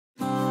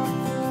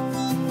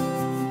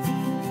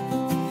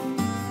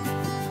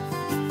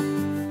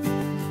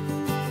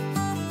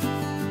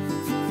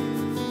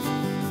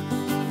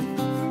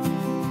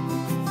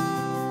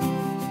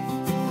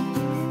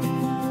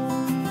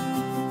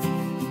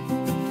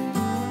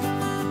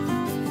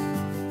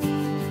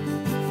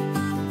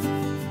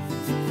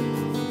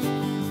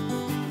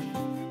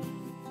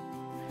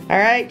All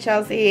right,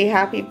 Chelsey,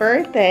 happy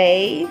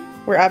birthday.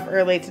 We're up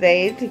early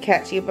today to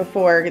catch you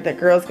before the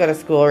girls go to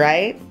school,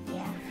 right?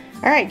 Yeah.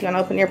 All right, do you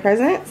want to open your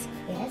presents?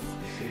 Yes.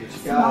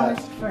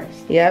 Smallest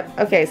first. Yep.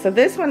 Okay, so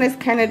this one is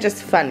kind of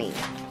just funny.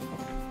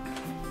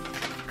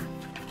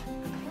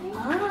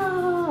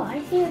 Oh,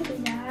 I see what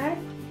these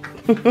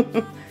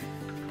are.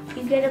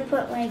 You gotta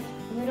put like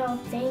little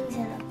things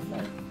in them.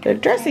 Like, They're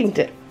dressing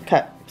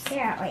cups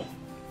yeah, like.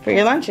 for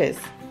your lunches.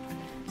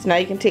 So now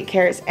you can take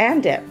carrots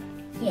and dip.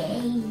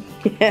 Yay.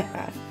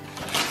 Yeah.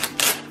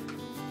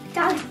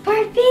 Dog's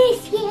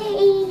purpose,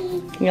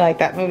 yay. You like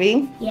that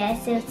movie?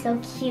 Yes, it was so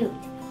cute.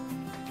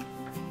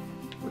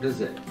 What is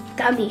it?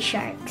 Gummy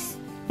sharks.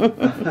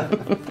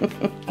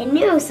 I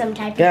knew some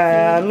type of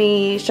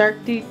Gummy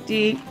shark dee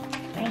dee. food.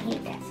 I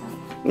hate that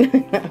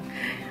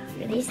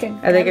song. These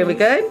Are they gonna be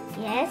good?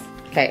 Yes.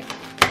 Okay.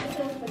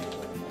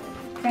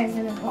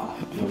 Present of all.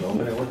 You want to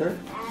open it with her?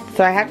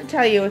 So I have to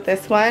tell you with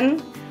this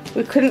one,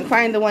 we couldn't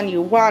find the one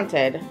you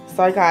wanted,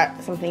 so I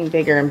got something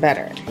bigger and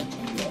better.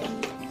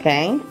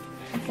 Okay?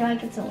 I feel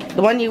like it's a Legos.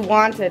 The one you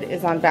wanted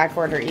is on back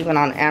order, even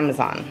on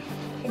Amazon.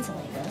 It's a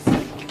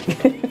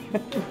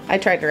Legos. I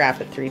tried to wrap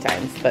it 3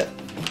 times, but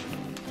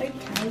 3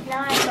 times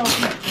now. I have to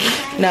open it 3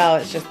 times. no,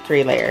 it's just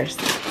 3 layers.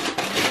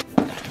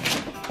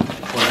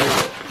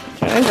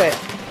 What is it?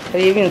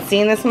 Have you even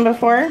seen this one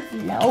before?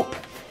 Nope.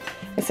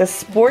 It's a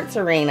sports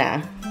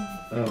arena.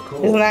 Oh,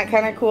 cool. Isn't that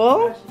kind of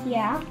cool?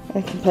 Yeah.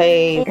 I can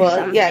play,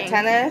 well, yeah, Something.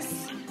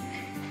 tennis,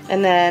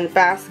 and then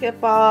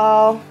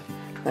basketball.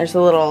 There's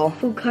a little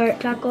Food cart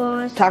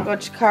tacos. taco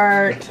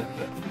cart.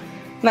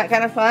 Isn't that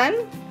kind of fun?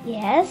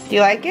 Yes. Do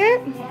you like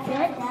it?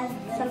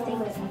 Yeah. Something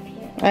was up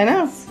here. I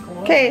know.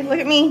 Okay, look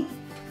at me.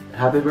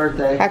 Happy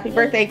birthday. Happy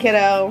birthday,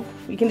 kiddo.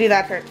 You can do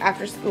that for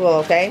after school,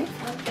 okay?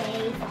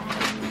 Okay.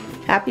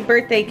 Happy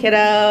birthday,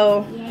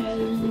 kiddo.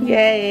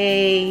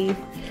 Yay. Yay.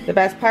 The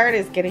best part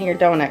is getting your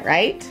donut,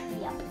 right?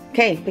 Yep.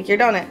 Okay, pick your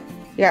donut.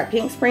 You got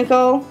pink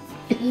sprinkle,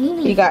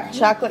 you got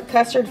chocolate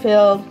custard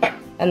filled,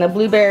 and the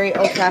blueberry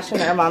old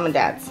fashioned are mom and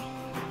dad's.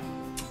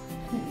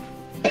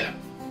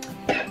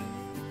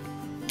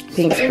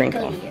 Pink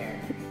sprinkle.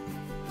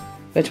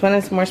 Which one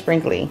is more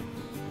sprinkly?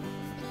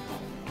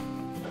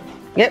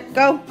 Yep,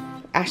 go.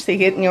 Ashley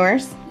getting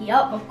yours.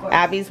 Yep, of course.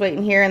 Abby's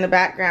waiting here in the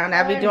background.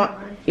 Abby,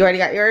 you already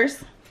got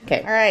yours?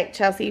 Okay. All right,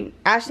 Chelsey.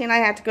 Ashley and I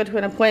had to go to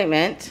an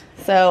appointment,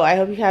 so I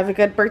hope you have a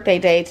good birthday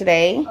day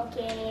today.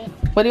 Okay.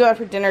 What do you want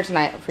for dinner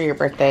tonight for your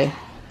birthday?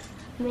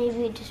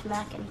 Maybe just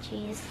mac and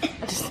cheese.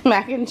 Just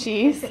mac and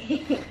cheese?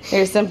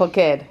 You're a simple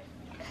kid.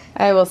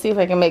 I will see if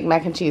I can make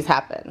mac and cheese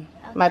happen.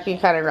 Okay. Might be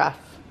kind of rough.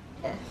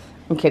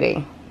 I'm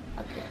kidding.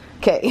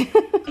 Okay.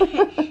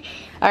 Okay.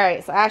 All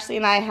right, so Ashley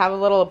and I have a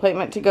little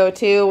appointment to go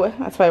to.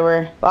 That's why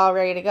we're all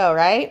ready to go,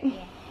 right? Yeah.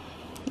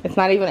 It's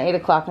not even 8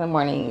 o'clock in the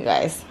morning, you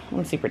guys.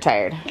 I'm super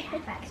tired. Do you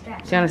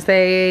Backstrap. want to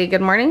say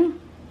good morning?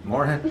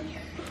 Morning.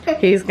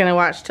 He's going to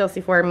watch Chelsey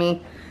for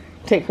me,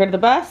 take her to the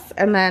bus,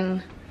 and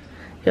then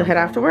he'll head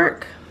off to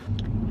work.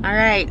 All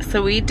right,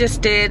 so we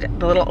just did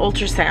the little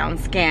ultrasound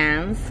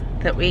scans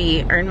that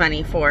we earn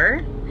money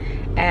for.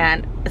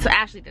 And so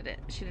Ashley did it.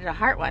 She did a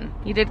heart one.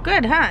 You did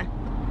good, huh?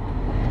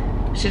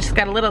 She just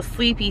got a little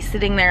sleepy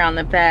sitting there on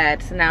the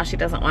bed, so now she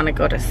doesn't want to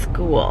go to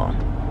school,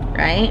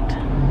 right?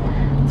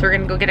 So we're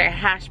gonna go get her a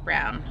hash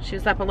brown. She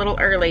was up a little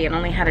early and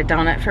only had a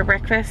donut for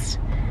breakfast.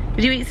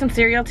 Did you eat some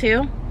cereal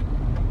too?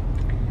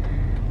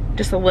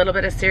 Just a little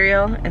bit of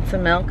cereal and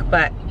some milk,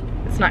 but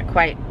it's not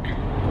quite.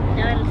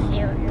 No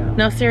cereal.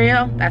 No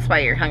cereal? That's why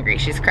you're hungry.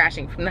 She's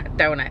crashing from that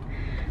donut.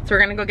 So we're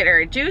gonna go get her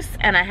a juice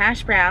and a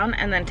hash brown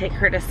and then take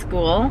her to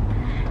school.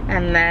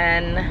 And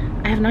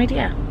then, I have no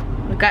idea.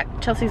 We've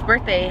got Chelsea's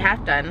birthday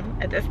half done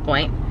at this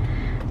point.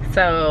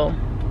 So,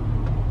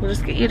 we'll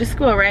just get you to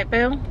school, right,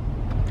 boo?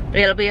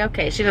 It'll be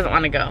okay. She doesn't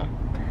want to go.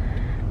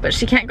 But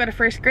she can't go to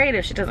first grade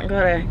if she doesn't go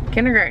to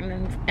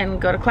kindergarten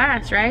and go to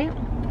class, right?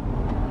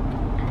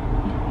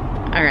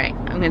 All right,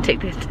 I'm gonna take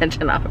the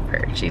attention off of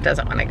her. She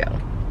doesn't want to go.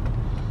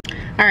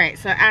 All right,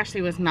 so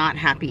Ashley was not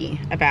happy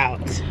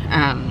about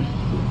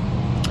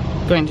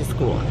going to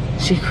school.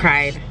 She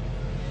cried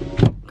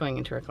going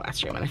into her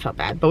classroom and I felt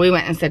bad. But we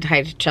went and said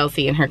hi to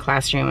Chelsey in her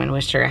classroom and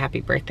wished her a happy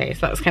birthday.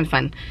 So that was kind of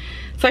fun.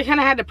 So I kind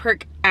of had to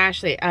perk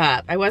Ashley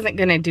up. I wasn't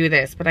gonna do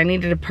this, but I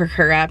needed to perk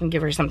her up and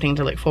give her something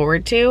to look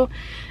forward to.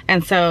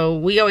 And so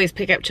we always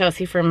pick up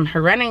Chelsey from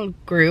her running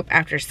group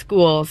after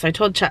school. So I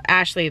told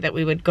Ashley that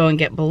we would go and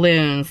get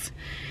balloons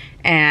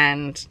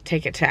and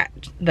take it to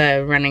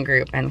the running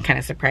group and kind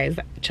of surprise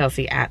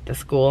Chelsey at the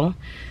school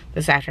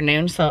this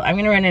afternoon. So I'm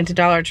gonna run into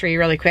Dollar Tree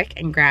really quick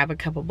and grab a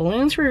couple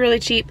balloons for really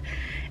cheap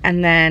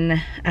and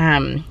then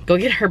go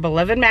get her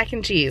beloved mac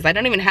and cheese. I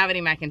don't even have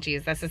any mac and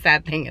cheese. That's the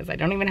sad thing, is I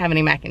don't even have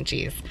any mac and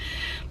cheese.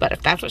 But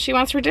if that's what she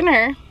wants for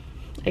dinner,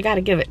 I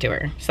gotta give it to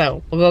her.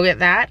 So we'll go get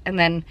that, and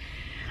then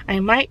I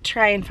might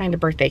try and find a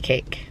birthday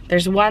cake.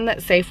 There's one that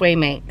Safeway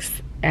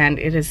makes and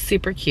it is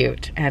super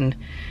cute, and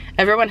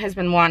everyone has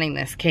been wanting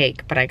this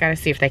cake, but I gotta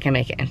see if they can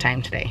make it in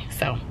time today.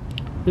 So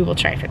we will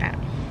try for that.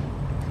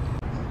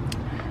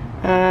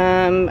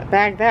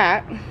 Bag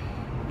that.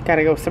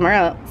 Gotta go somewhere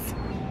else.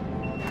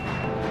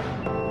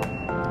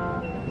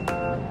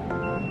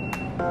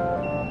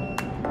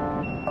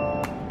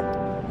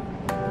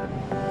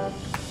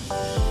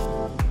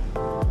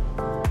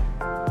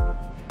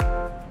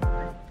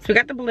 we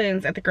got the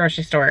balloons at the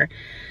grocery store.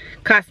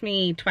 Cost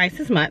me twice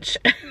as much.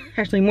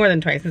 Actually more than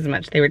twice as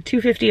much. They were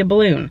 $2.50 a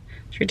balloon.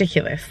 It's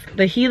ridiculous.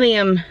 The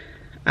helium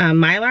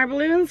Mylar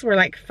balloons were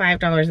like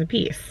 $5 a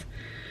piece.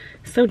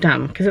 So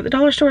dumb, because at the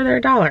dollar store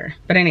they're $1.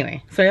 But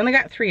anyway, so I only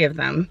got 3 of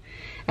them.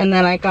 And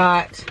then I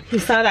got, you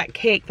saw that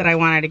cake that I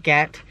wanted to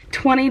get,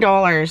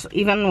 $20,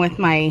 even with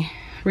my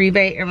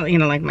rebate, or, you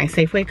know, like my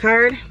Safeway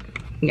card.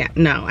 Yeah,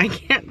 no, I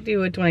can't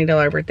do a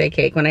 $20 birthday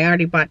cake when I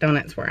already bought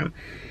donuts for him.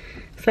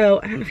 So,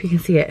 I don't know if you can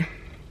see it.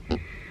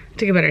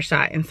 Took a better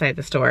shot inside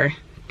the store.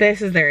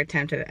 This is their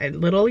attempt at a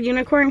little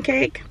unicorn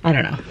cake. I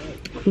don't know.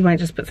 You might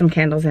just put some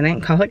candles in it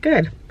and call it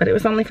good. But it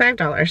was only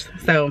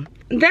 $5. So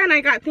then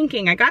I got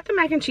thinking, I got the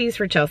mac and cheese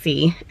for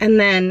Chelsey, and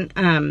then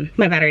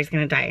my battery's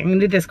gonna die. I'm gonna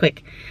do this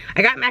quick.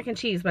 I got mac and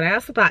cheese, but I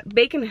also thought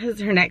bacon is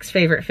her next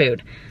favorite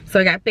food. So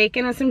I got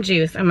bacon and some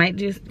juice. I might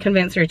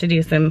convince her to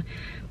do some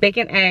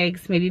bacon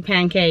eggs, maybe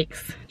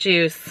pancakes,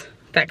 juice,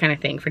 that kind of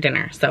thing for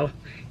dinner. So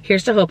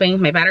here's to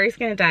hoping. My battery's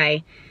gonna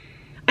die.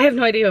 I have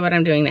no idea what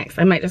I'm doing next.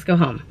 I might just go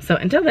home. So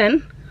until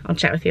then, I'll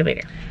chat with you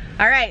later.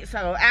 All right,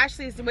 so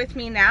Ashley's with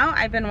me now.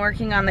 I've been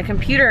working on the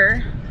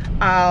computer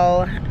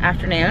all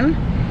afternoon,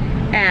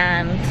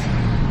 and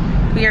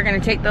we are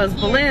gonna take those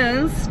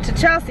balloons to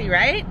Chelsey,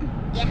 right?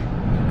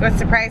 Yeah. Go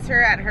surprise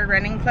her at her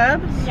running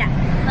club? Yeah,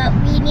 but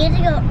we need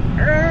to go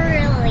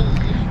early.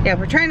 Yeah,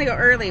 we're trying to go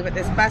early, but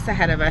this bus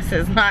ahead of us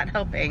is not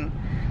helping.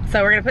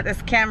 So we're gonna put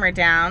this camera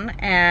down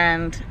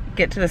and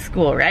get to the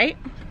school, right?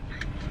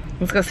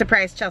 Let's go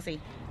surprise Chelsey.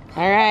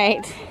 All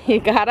right, you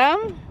got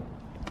them?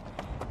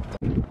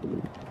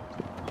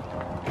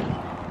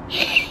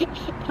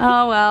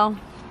 Oh well.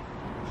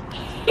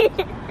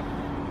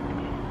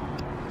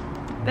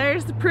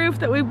 There's the proof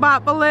that we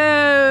bought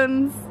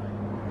balloons.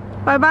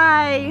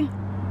 Bye-bye.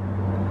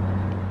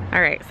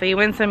 All right, so you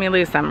win some, you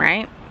lose some,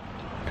 right?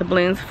 The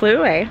balloons flew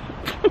away.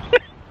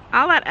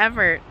 All that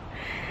effort.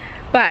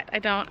 But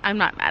I'm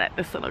not mad at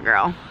this little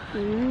girl.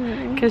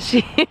 Because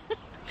she...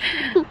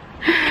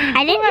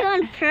 I didn't do it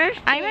on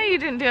purpose. I know you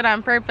didn't do it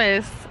on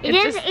purpose. It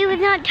was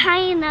not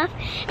tight enough,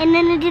 and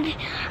then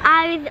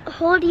I was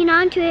holding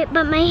on to it,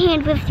 but my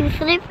hand was too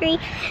slippery,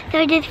 so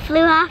it just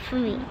flew off of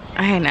me.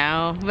 I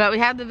know, but we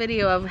have the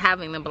video of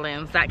having the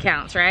balloons. That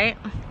counts, right?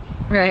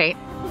 Right.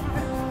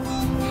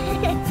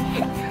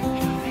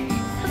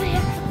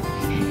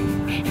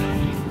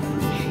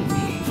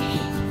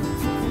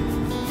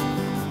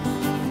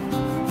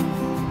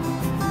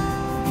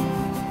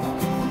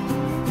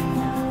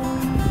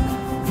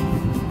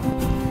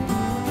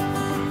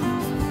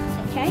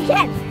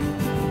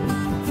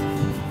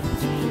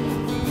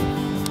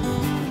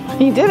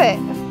 You did it.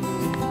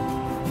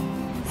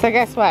 So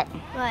guess what?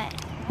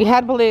 What? You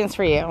had balloons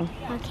for you.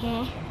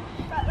 Okay.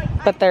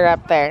 But they're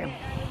up there.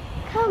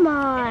 Come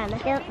on.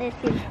 Don't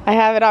listen. I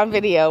have it on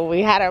video.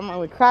 We had them when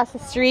we crossed the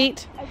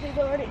street.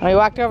 And we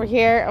walked over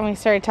here and we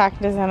started talking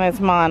to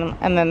Zana's mom,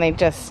 and then they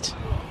just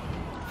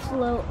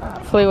flew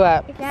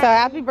up. So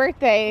happy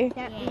birthday.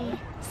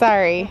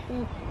 Sorry.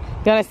 You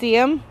want to see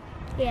him?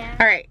 Yeah.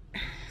 All right.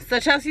 So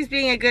Chelsea's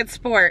being a good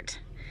sport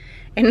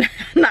and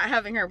not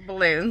having her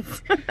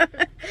balloons.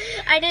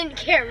 I didn't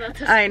care about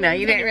this. I know,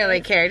 you didn't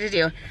really care, did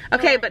you?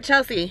 Okay, but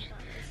Chelsey,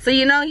 so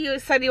you know you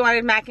said you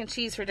wanted mac and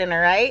cheese for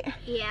dinner, right?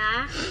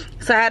 Yeah.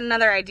 So I had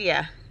another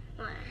idea.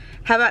 What?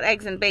 How about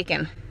eggs and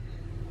bacon?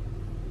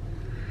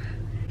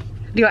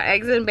 Do you want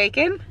eggs and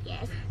bacon?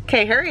 Yes.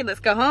 Okay, hurry,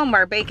 let's go home.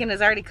 Our bacon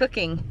is already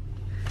cooking.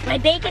 My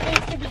bacon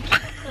needs to be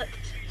cooked.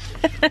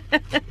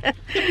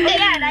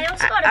 Yeah, and I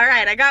also got all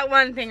right, I got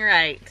one thing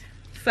right.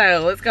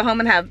 So let's go home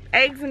and have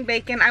eggs and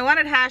bacon. I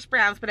wanted hash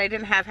browns, but I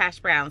didn't have hash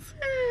browns.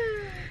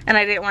 And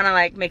I didn't want to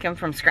like make them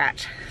from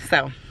scratch.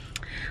 So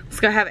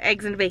let's go have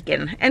eggs and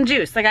bacon and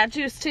juice. I got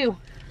juice too.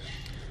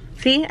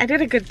 See, I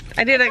did a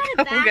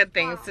couple good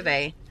things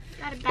today.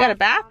 You got a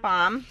bath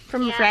bomb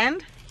from a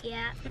friend?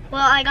 Yeah.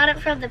 Well, I got it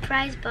from the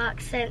prize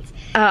box since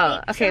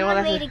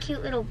someone made a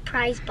cute little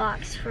prize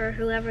box for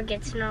whoever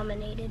gets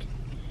nominated.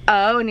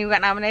 Oh, and you got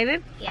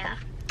nominated? Yeah.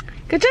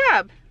 Good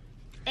job.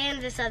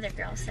 And this other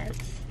girl since.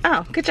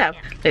 Oh, good job.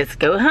 Yeah. Let's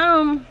go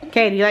home.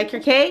 Okay, do you like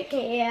your cake?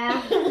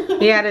 Yeah.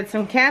 We added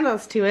some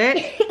candles to it.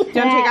 Do you want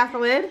to take off the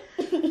lid?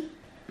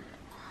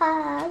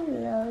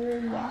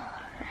 Hallelujah.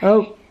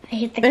 Oh,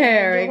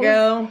 there we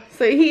go.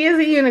 So he is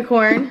a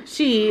unicorn.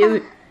 She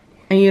is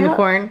a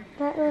unicorn.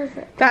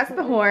 That's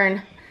the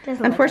horn.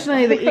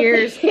 Unfortunately, the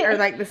ears are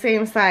like the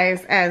same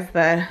size as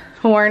the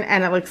horn,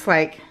 and it looks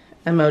like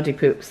emoji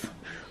poops.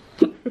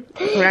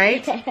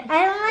 Right? I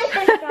don't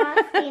like the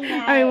frosting.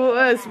 I mean, well,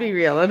 let's be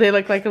real. They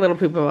look like little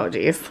poop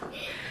emojis.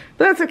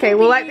 But that's okay.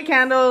 We'll light the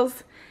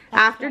candles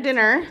after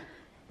dinner.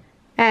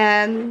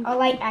 And... I'll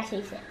light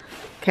actually six.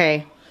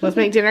 Okay. Let's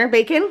make dinner.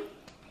 Bacon?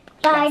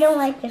 But I don't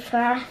like the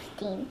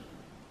frosting.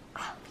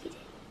 Oh, you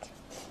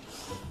didn't.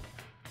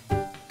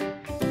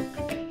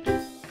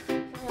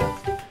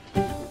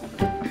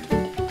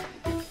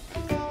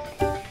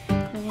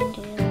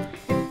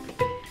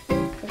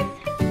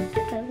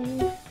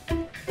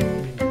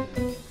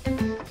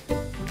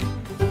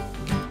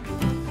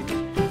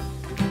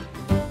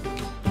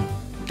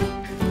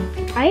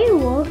 Are you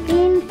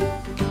walking?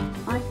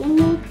 Watching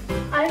me?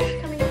 I was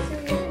just coming to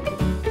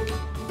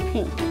see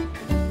you.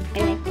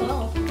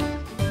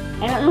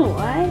 I don't know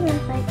why. It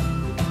was like.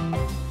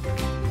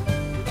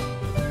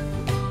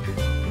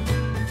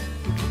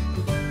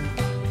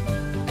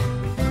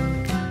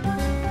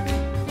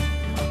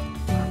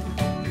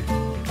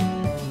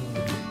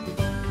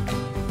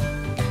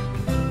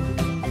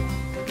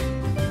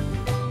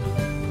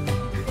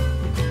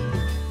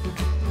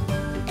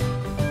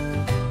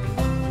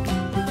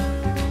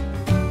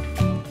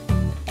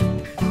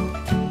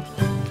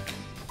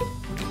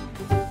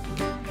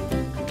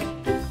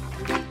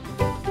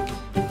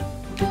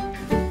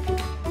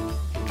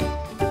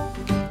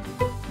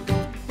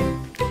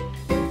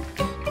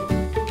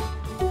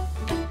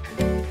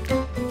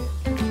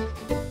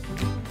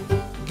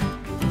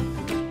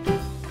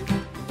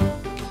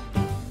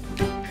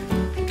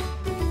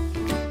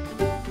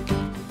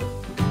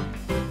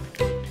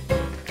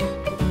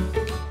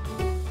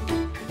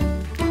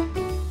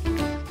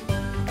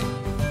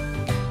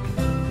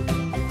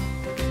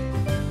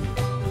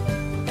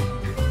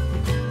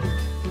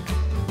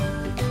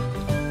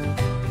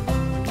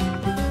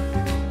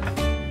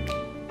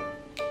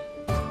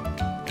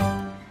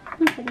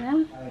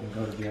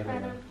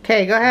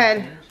 Okay, go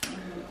ahead.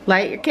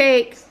 Light your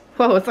cake.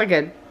 Whoa, it's like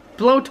a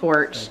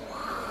blowtorch.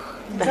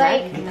 It's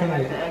like,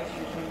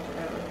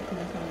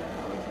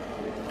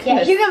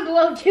 yeah, you can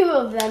blow 2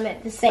 of them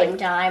at the same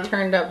time.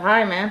 Turned up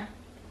high, man.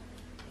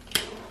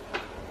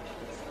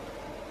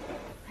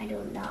 I do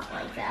not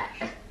like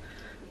that.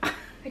 I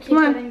keep Come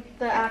on. getting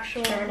the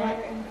actual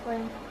lighter in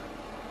flame.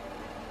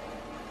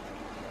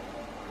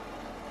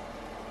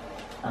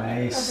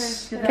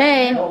 Nice.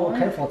 Okay, Oh,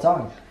 careful, it's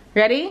on.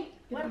 ready?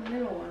 You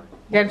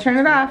gotta turn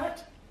it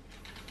off.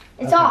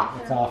 It's off.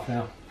 It's off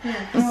now.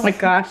 Oh my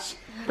gosh.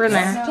 Burn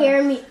there.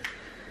 Scare me.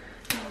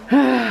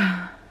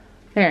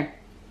 There.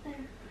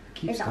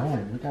 Keeps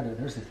going. Look at it.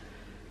 There's the.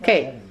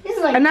 Okay, This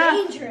is like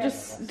enough. dangerous.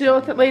 Just deal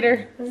with it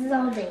later. This is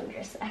all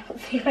dangerous. I don't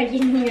feel like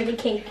you near the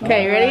cake.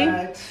 Okay, ready?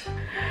 Alright.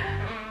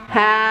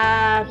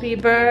 Happy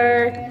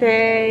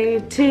birthday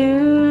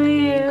to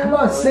you. Come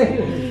on, sing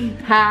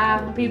it.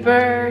 Happy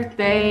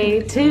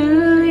birthday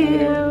to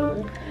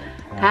you.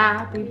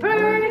 Happy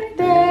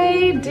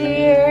birthday,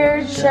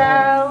 dear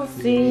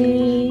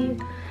Chelsey.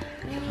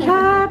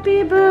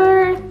 Happy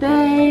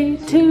birthday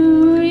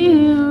to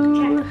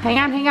you. Hang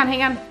on, hang on,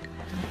 hang on.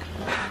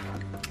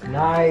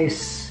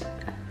 Nice.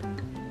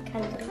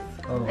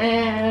 Oh,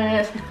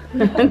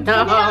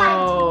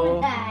 No.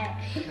 nice.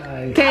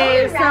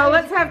 Okay, so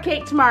let's have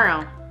cake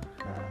tomorrow.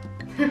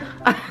 I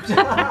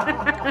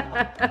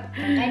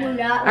do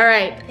not. All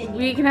right,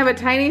 we can have a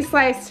tiny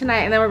slice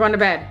tonight and then we're going to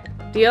bed.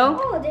 Deal?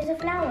 Oh, there's a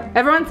flower.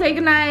 Everyone say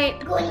goodnight.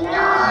 Good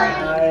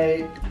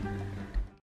night. Night.